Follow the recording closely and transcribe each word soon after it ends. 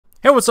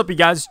Hey, what's up you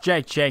guys?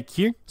 Jack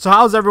here. So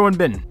how's everyone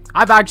been?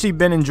 I've actually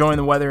been enjoying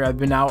the weather. I've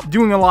been out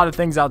doing a lot of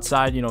things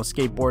outside, you know,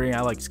 skateboarding.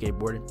 I like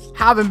skateboarding.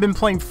 Haven't been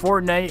playing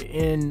Fortnite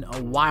in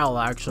a while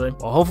actually.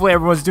 Well, hopefully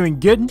everyone's doing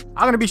good.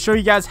 I'm going to be showing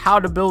you guys how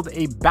to build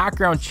a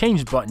background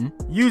change button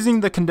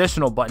using the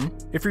conditional button.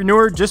 If you're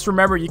newer, just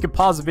remember you can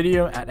pause the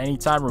video at any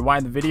time,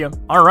 rewind the video.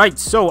 All right,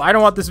 so I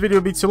don't want this video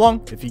to be too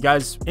long. If you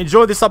guys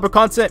enjoy this type of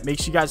content, make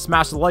sure you guys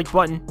smash the like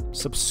button,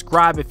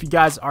 subscribe if you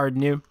guys are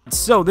new.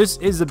 So this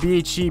is a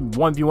BHE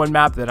 1v1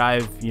 map that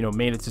I've,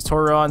 made a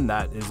tutorial on.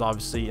 That is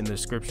obviously in the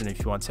description if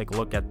you want to take a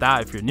look at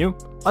that if you're new.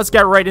 Let's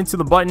get right into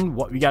the button.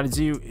 What we got to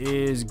do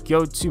is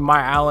go to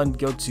My Island,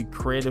 go to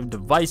Creative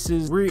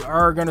Devices. We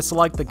are going to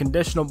select the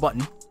conditional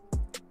button.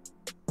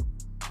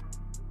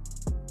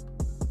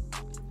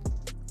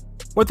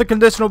 With the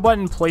conditional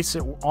button, place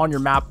it on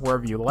your map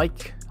wherever you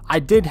like. I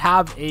did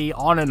have a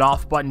on and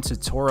off button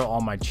tutorial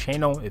on my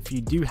channel. If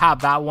you do have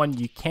that one,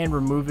 you can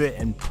remove it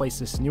and place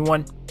this new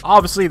one.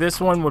 Obviously,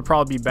 this one would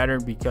probably be better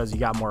because you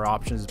got more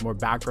options, more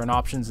background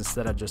options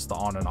instead of just the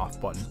on and off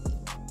button.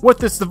 With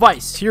this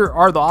device, here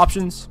are the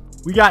options.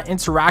 We got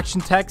interaction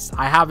text.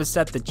 I have it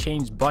set to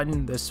change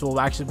button. This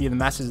will actually be the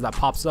message that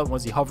pops up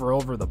once you hover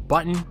over the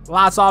button.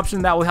 Last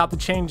option that we'll have to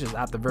change is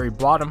at the very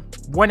bottom.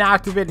 When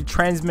activated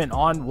transmit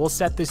on, we'll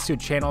set this to a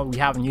channel we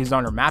haven't used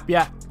on our map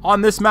yet.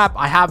 On this map,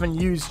 I haven't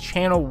used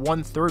channel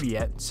 130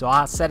 yet, so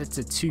I'll set it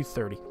to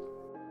 230.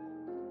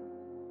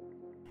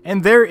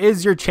 And there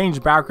is your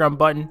change background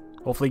button.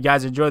 Hopefully you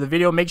guys enjoy the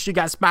video. Make sure you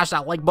guys smash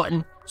that like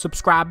button,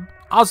 subscribe.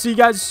 I'll see you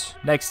guys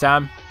next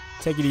time.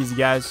 Take it easy,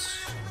 guys.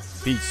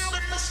 Peace.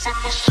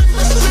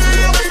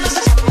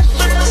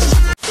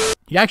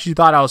 You actually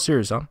thought I was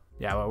serious, huh?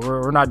 Yeah, well,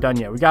 we're not done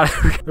yet.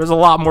 There's a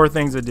lot more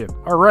things to do.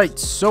 All right,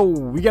 so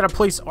we got to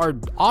place our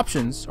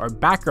options, our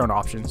background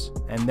options,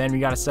 and then we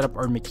got to set up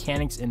our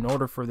mechanics in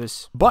order for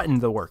this button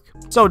to work.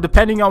 So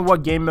depending on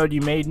what game mode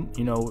you made,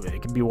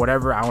 it could be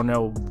whatever. I don't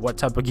know what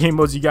type of game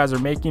modes you guys are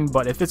making,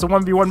 but if it's a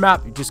 1v1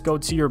 map, you just go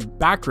to your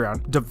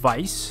background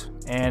device,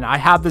 and I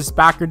have this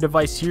background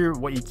device here.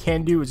 What you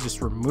can do is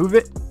just remove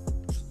it.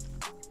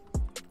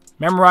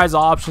 Memorize the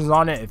options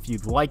on it if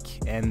you'd like,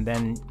 and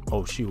then,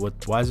 oh shoot,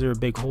 why is there a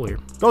big hole here?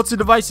 Go to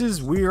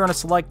devices. We are going to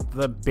select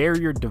the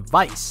barrier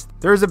device.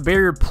 There's a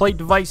barrier plate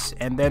device,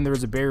 and then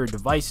there's a barrier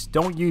device.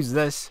 Don't use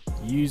this,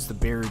 use the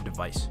barrier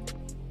device.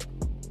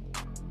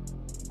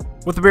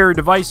 With the barrier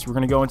device, we're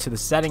going to go into the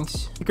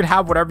settings. You can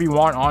have whatever you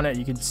want on it.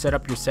 You can set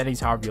up your settings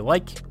however you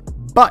like,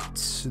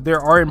 but there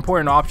are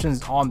important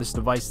options on this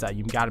device that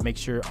you got to make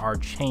sure are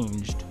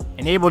changed.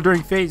 Enable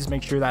during phase,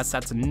 make sure that's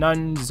set to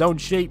none. Zone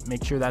shape,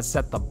 make sure that's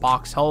set to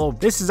box hollow.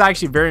 This is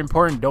actually very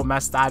important. Don't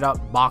mess that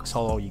up. Box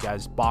hollow, you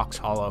guys, box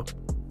hollow.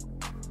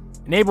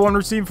 Enable when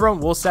receiving from,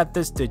 we'll set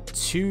this to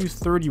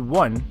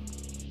 231.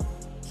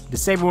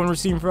 Disable when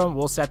receiving from,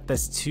 we'll set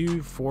this to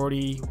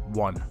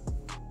 241.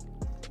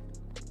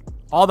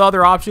 All the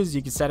other options,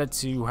 you can set it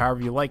to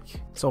however you like.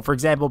 So for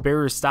example,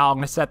 barrier style, I'm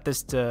going to set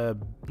this to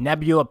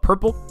nebula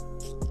purple.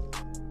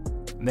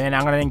 Then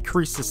I'm going to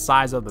increase the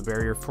size of the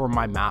barrier for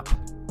my map.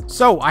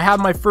 So I have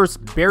my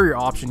first barrier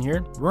option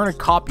here. We're going to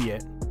copy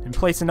it and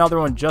place another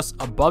one just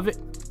above it,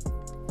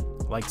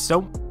 like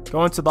so.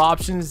 Go into the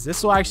options.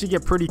 This will actually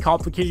get pretty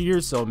complicated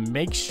here, so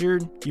make sure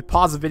you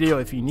pause the video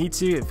if you need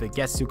to. If it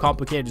gets too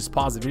complicated, just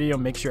pause the video.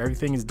 Make sure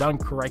everything is done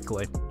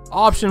correctly.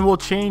 Option will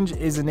change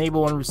is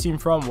enable when receiving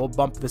from. We'll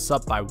bump this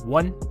up by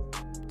 1,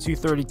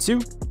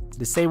 232.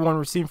 Disable when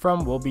receiving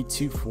from will be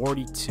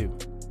 242.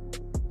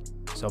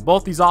 So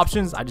both these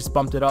options, I just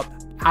bumped it up,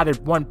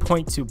 added 1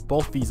 point to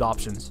both these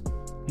options.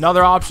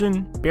 Another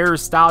option, barrier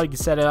style, you can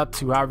set it up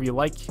to however you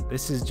like.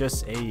 This is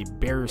just a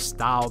barrier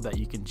style that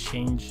you can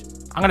change.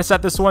 I'm going to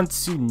set this one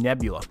to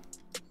nebula.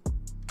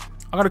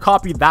 I'm going to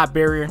copy that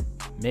barrier,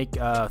 make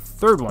a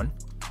third one.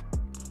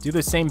 Do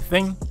the same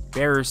thing,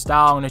 barrier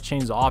style, I'm going to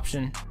change the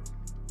option.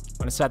 I'm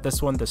going to set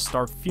this one to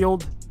star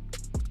field.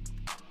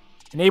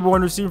 Enable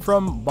when receiving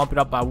from, bump it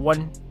up by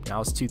 1.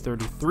 Now it's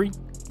 233.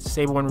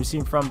 Disable when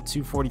receiving from,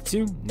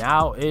 242.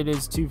 Now it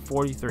is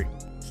 243.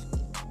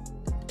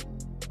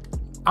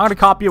 I'm going to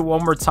copy it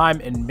one more time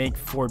and make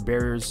 4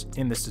 barriers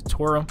in this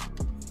tutorial.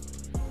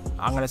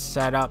 I'm going to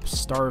set up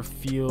star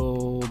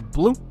field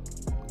blue.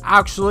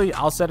 Actually,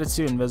 I'll set it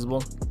to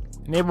invisible.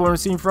 Enable when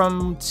receiving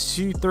from,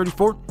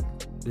 234.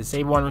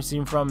 Disable when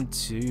receiving from,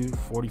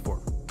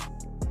 244.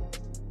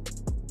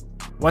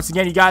 Once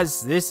again, you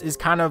guys, this is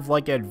kind of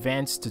like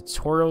advanced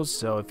tutorials,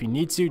 so if you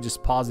need to,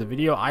 just pause the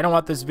video. I don't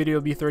want this video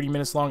to be 30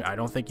 minutes long. I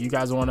don't think you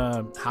guys want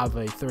to have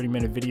a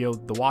 30-minute video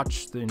to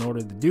watch in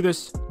order to do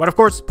this. But of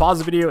course, pause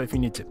the video if you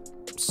need to.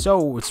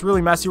 So it's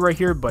really messy right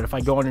here, but if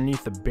I go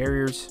underneath the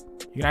barriers,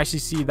 you can actually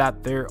see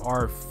that there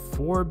are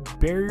 4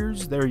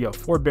 barriers. There you go,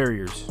 4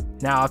 barriers.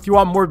 Now, if you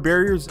want more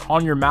barriers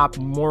on your map,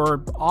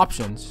 more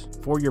options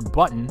for your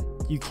button,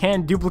 you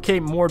can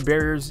duplicate more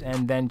barriers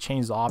and then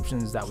change the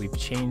options that we've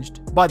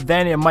changed. But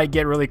then it might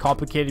get really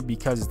complicated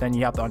because then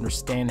you have to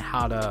understand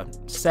how to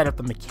set up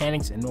the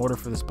mechanics in order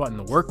for this button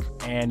to work.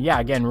 And yeah,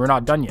 again, we're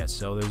not done yet,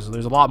 so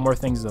there's a lot more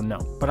things to know.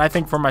 But I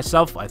think for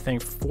myself, I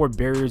think 4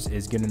 barriers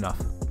is good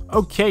enough.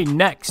 Okay,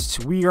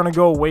 next we're gonna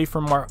go away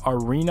from our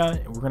arena.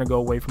 We're gonna go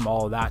away from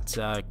all of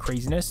that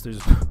craziness. There's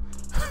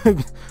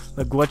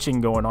the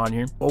glitching going on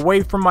here.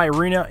 Away from my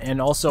arena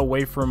and also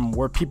away from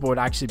where people would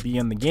actually be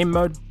in the game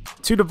mode.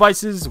 2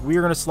 devices,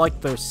 we're gonna select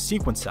the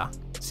sequencer.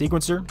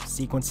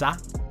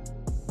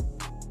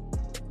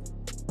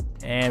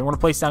 And we're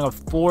gonna place down a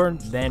floor,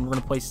 then we're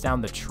gonna place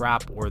down the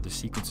trap or the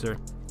sequencer,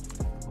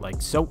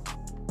 like so.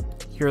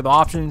 Here are the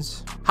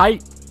options.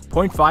 Height,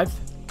 0.5.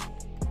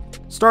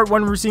 Start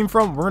when we're receiving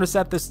from, we're gonna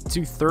set this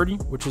to 30,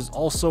 which is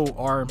also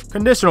our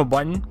conditional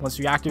button. Once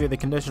we activate the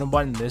conditional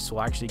button, this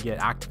will actually get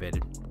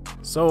activated.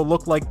 So it'll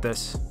look like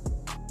this.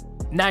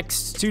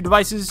 Next, 2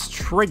 devices,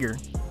 trigger.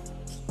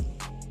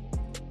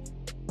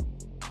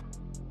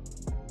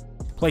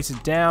 Place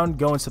it down,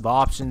 go into the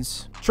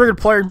options. Triggered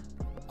player,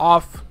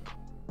 off.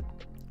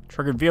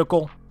 Triggered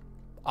vehicle,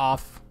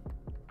 off.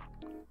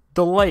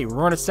 Delay,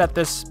 we're gonna set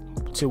this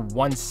to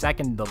 1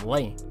 second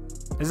delay.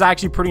 This is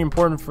actually pretty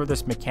important for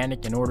this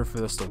mechanic in order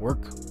for this to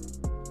work.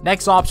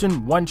 Next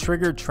option, 1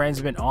 trigger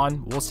transmit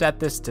on. We'll set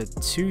this to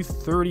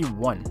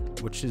 231,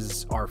 which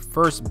is our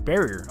first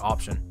barrier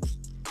option.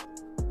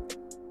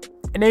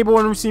 Enable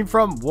when receiving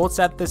from, we'll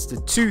set this to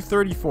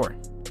 234.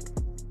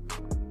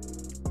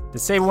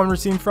 Disable when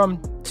receiving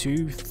from,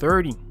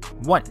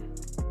 231.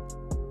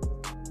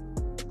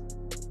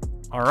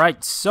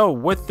 Alright, so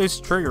with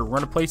this trigger, we're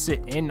going to place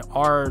it in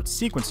our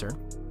sequencer.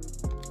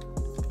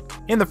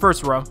 In the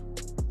first row.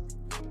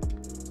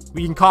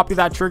 We can copy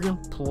that trigger,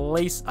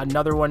 place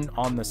another one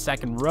on the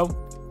second row.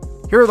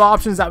 Here are the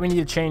options that we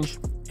need to change.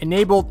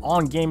 Enabled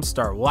on game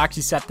start. We'll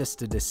actually set this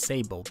to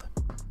disabled.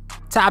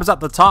 Tabs at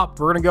the top,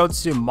 we're going to go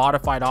to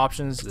modified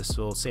options. This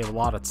will save a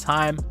lot of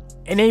time.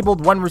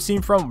 Enabled when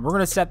receiving from, we're going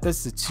to set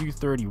this to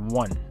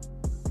 231.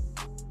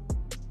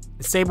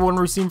 Disable when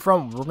receiving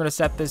from, we're going to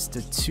set this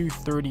to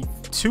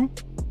 232.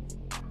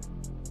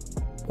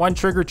 1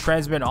 trigger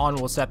transmit on,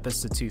 we'll set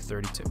this to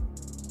 232.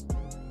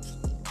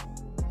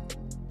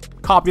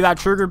 Copy that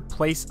trigger,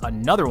 place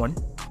another one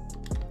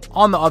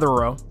on the other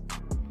row.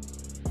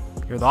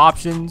 Here are the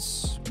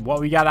options. What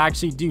we got to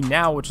actually do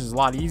now, which is a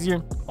lot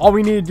easier. All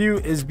we need to do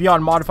is be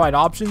on modified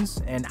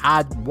options and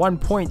add 1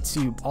 point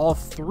to all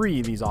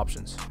 3 of these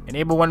options.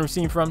 Enable when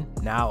receiving from,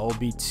 now it'll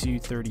be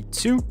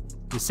 232.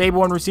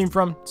 Disable when receiving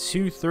from,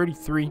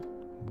 233.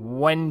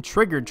 When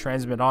triggered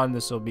transmit on,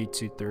 this will be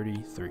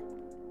 233.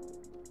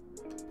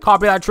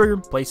 Copy that trigger,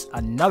 place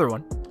another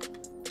one.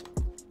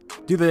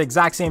 Do the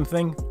exact same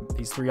thing.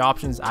 These 3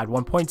 options, add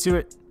 1 point to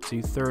it,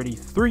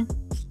 233.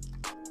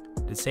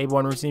 Disable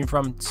when receiving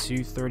from,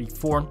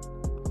 234.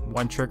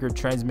 One trigger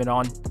transmit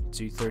on,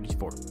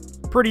 234.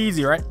 Pretty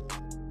easy, right?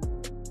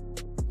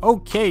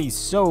 Okay,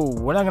 so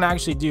what I'm gonna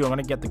actually do, I'm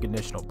gonna get the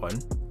conditional button.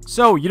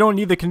 So you don't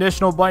need the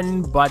conditional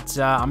button, but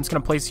I'm just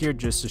gonna place here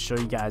just to show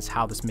you guys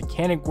how this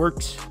mechanic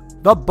works.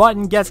 The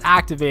button gets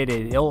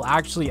activated. It'll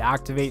actually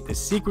activate the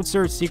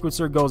sequencer.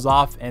 Sequencer goes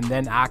off and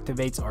then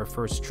activates our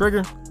first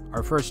trigger.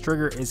 Our first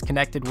trigger is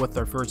connected with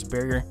our first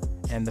barrier,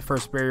 and the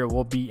first barrier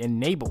will be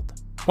enabled.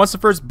 Once the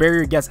first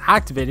barrier gets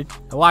activated,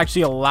 it will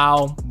actually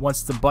allow,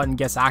 once the button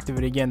gets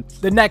activated again,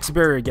 the next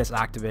barrier gets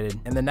activated,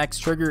 and the next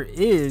trigger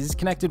is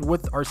connected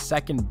with our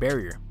second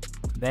barrier,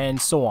 then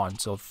so on.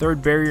 So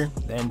 3rd barrier,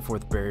 then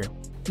 4th barrier.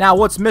 Now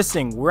what's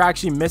missing? We're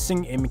actually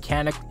missing a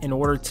mechanic in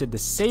order to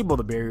disable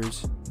the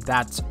barriers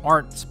that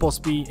aren't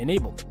supposed to be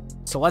enabled.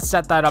 So let's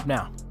set that up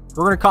now.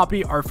 We're going to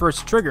copy our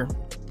first trigger.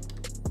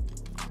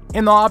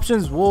 In the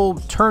options, we'll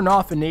turn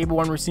off enable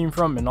when receiving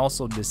from and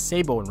also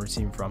disable when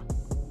receiving from.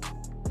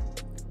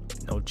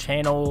 No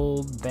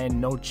channel, then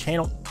no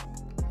channel.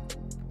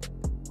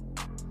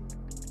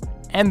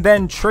 And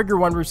then trigger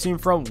when receiving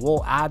from,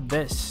 we'll add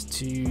this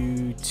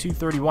to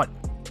 231.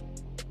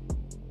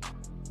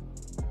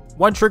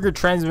 One trigger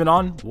transmit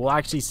on, we'll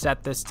actually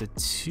set this to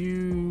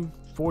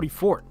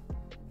 244.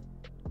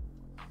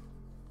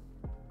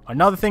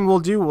 Another thing we'll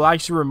do, we'll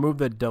actually remove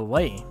the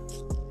delay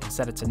and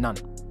set it to none.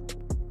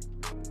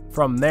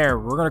 From there,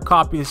 we're going to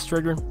copy this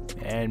trigger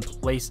and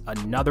place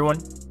another one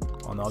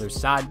on the other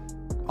side.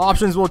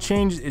 Options will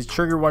change is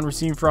trigger when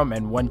receiving from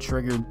and one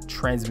trigger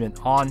transmit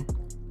on.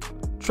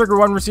 Trigger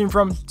when receiving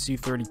from,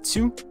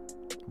 232.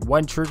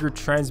 One trigger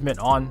transmit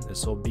on,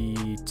 this will be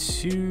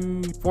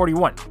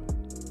 241.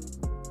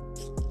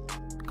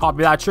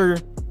 Copy that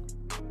trigger,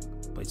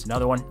 place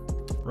another one,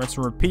 rinse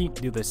and repeat,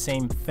 do the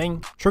same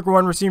thing. Trigger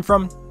when receiving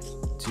from,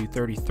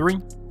 233,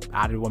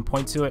 added 1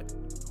 point to it.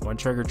 One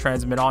trigger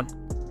transmit on,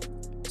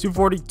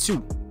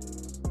 242.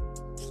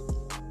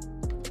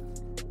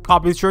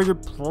 Copy the trigger,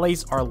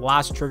 place our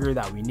last trigger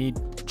that we need.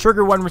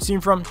 Trigger when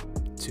receiving from,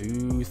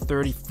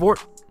 234.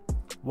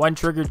 One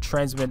trigger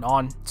transmit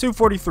on,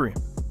 243.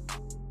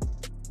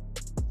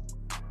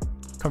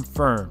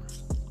 Confirm.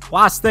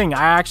 Last thing,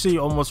 I actually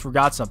almost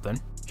forgot something.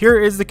 Here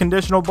is the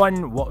conditional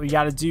button. What we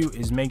got to do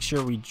is make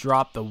sure we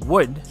drop the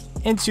wood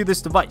into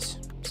this device.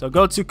 So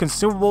go to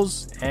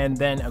consumables and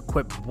then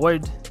equip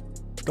wood.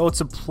 Go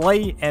to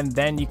play and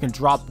then you can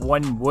drop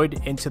one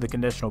wood into the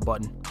conditional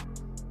button.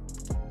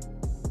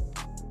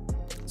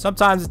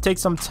 Sometimes it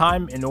takes some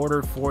time in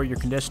order for your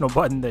conditional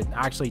button to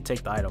actually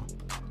take the item.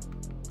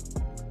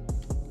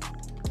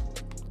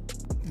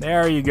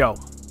 There you go.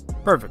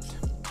 Perfect.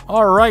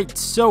 Alright,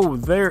 so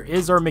there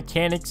is our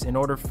mechanics in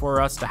order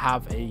for us to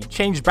have a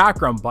change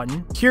background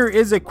button. Here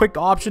is a quick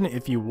option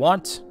if you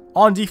want.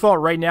 On default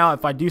right now,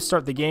 if I do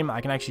start the game,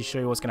 I can actually show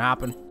you what's going to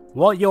happen.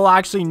 What you'll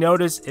actually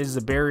notice is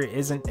the barrier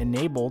isn't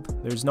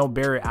enabled. There's no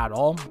barrier at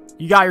all.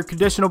 You got your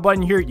conditional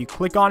button here, you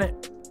click on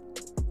it,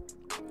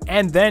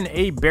 and then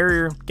a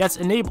barrier gets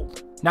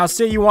enabled. Now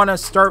say you want to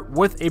start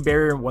with a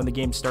barrier when the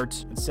game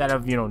starts instead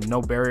of,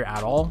 no barrier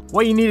at all.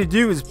 What you need to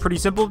do is pretty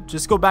simple.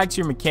 Just go back to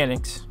your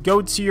mechanics.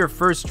 Go to your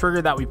first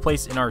trigger that we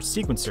placed in our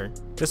sequencer.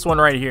 This one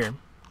right here.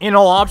 In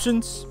all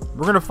options,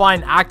 we're going to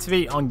find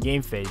activate on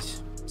game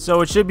phase.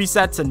 So it should be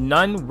set to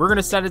none. We're going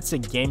to set it to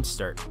game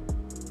start.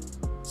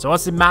 So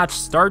once the match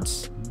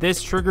starts,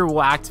 this trigger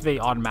will activate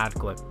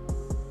automatically.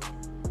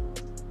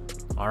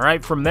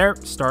 Alright, from there,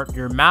 start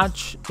your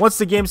match. Once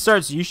the game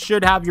starts, you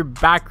should have your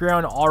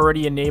background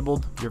already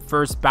enabled, your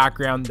first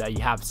background that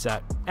you have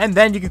set. And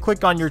then you can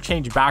click on your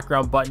change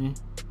background button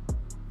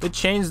to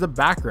change the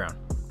background.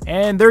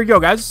 And there you go,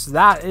 guys.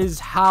 That is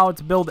how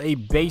to build a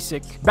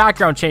basic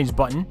background change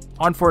button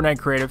on Fortnite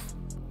Creative.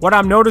 What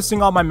I'm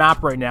noticing on my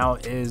map right now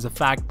is the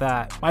fact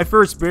that my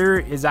first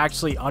barrier is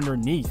actually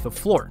underneath the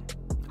floor,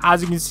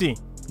 as you can see.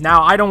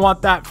 Now, I don't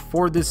want that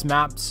for this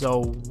map,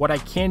 so what I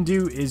can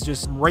do is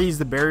just raise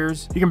the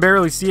barriers. You can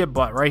barely see it,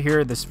 but right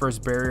here, this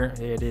first barrier,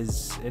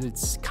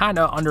 it's kind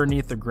of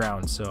underneath the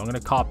ground. So I'm going to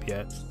copy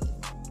it.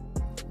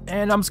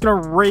 And I'm just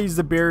going to raise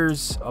the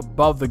barriers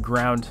above the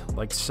ground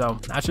like so.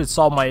 That should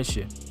solve my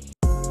issue.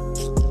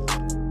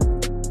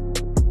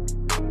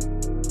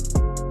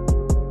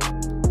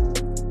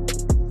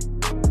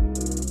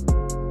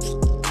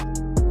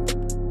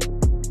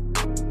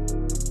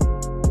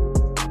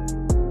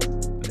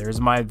 There's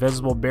my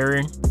visible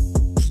barrier.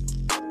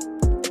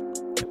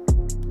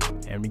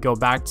 And we go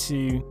back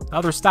to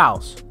other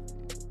styles.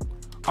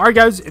 Alright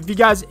guys, if you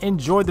guys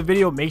enjoyed the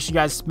video, make sure you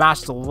guys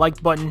smash the like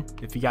button.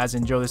 If you guys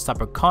enjoy this type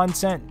of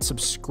content,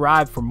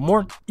 subscribe for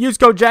more. Use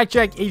code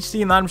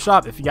JackjackHD in the item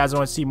shop if you guys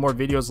want to see more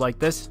videos like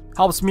this.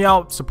 Helps me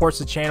out, supports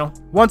the channel.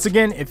 Once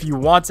again, if you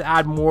want to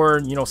add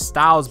more,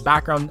 styles,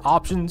 background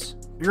options,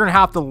 you're going to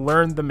have to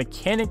learn the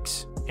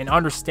mechanics and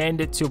understand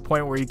it to a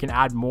point where you can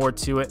add more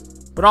to it.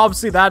 But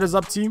obviously that is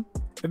up to you.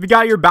 If you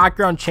got your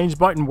background change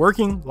button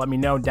working, let me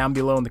know down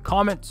below in the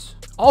comments.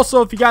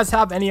 Also, if you guys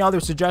have any other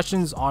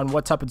suggestions on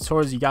what type of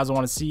tutorials you guys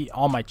want to see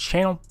on my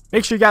channel,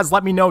 make sure you guys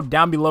let me know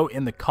down below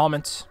in the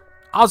comments.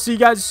 I'll see you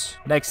guys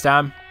next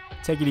time.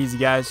 Take it easy,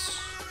 guys.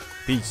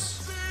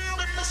 Peace.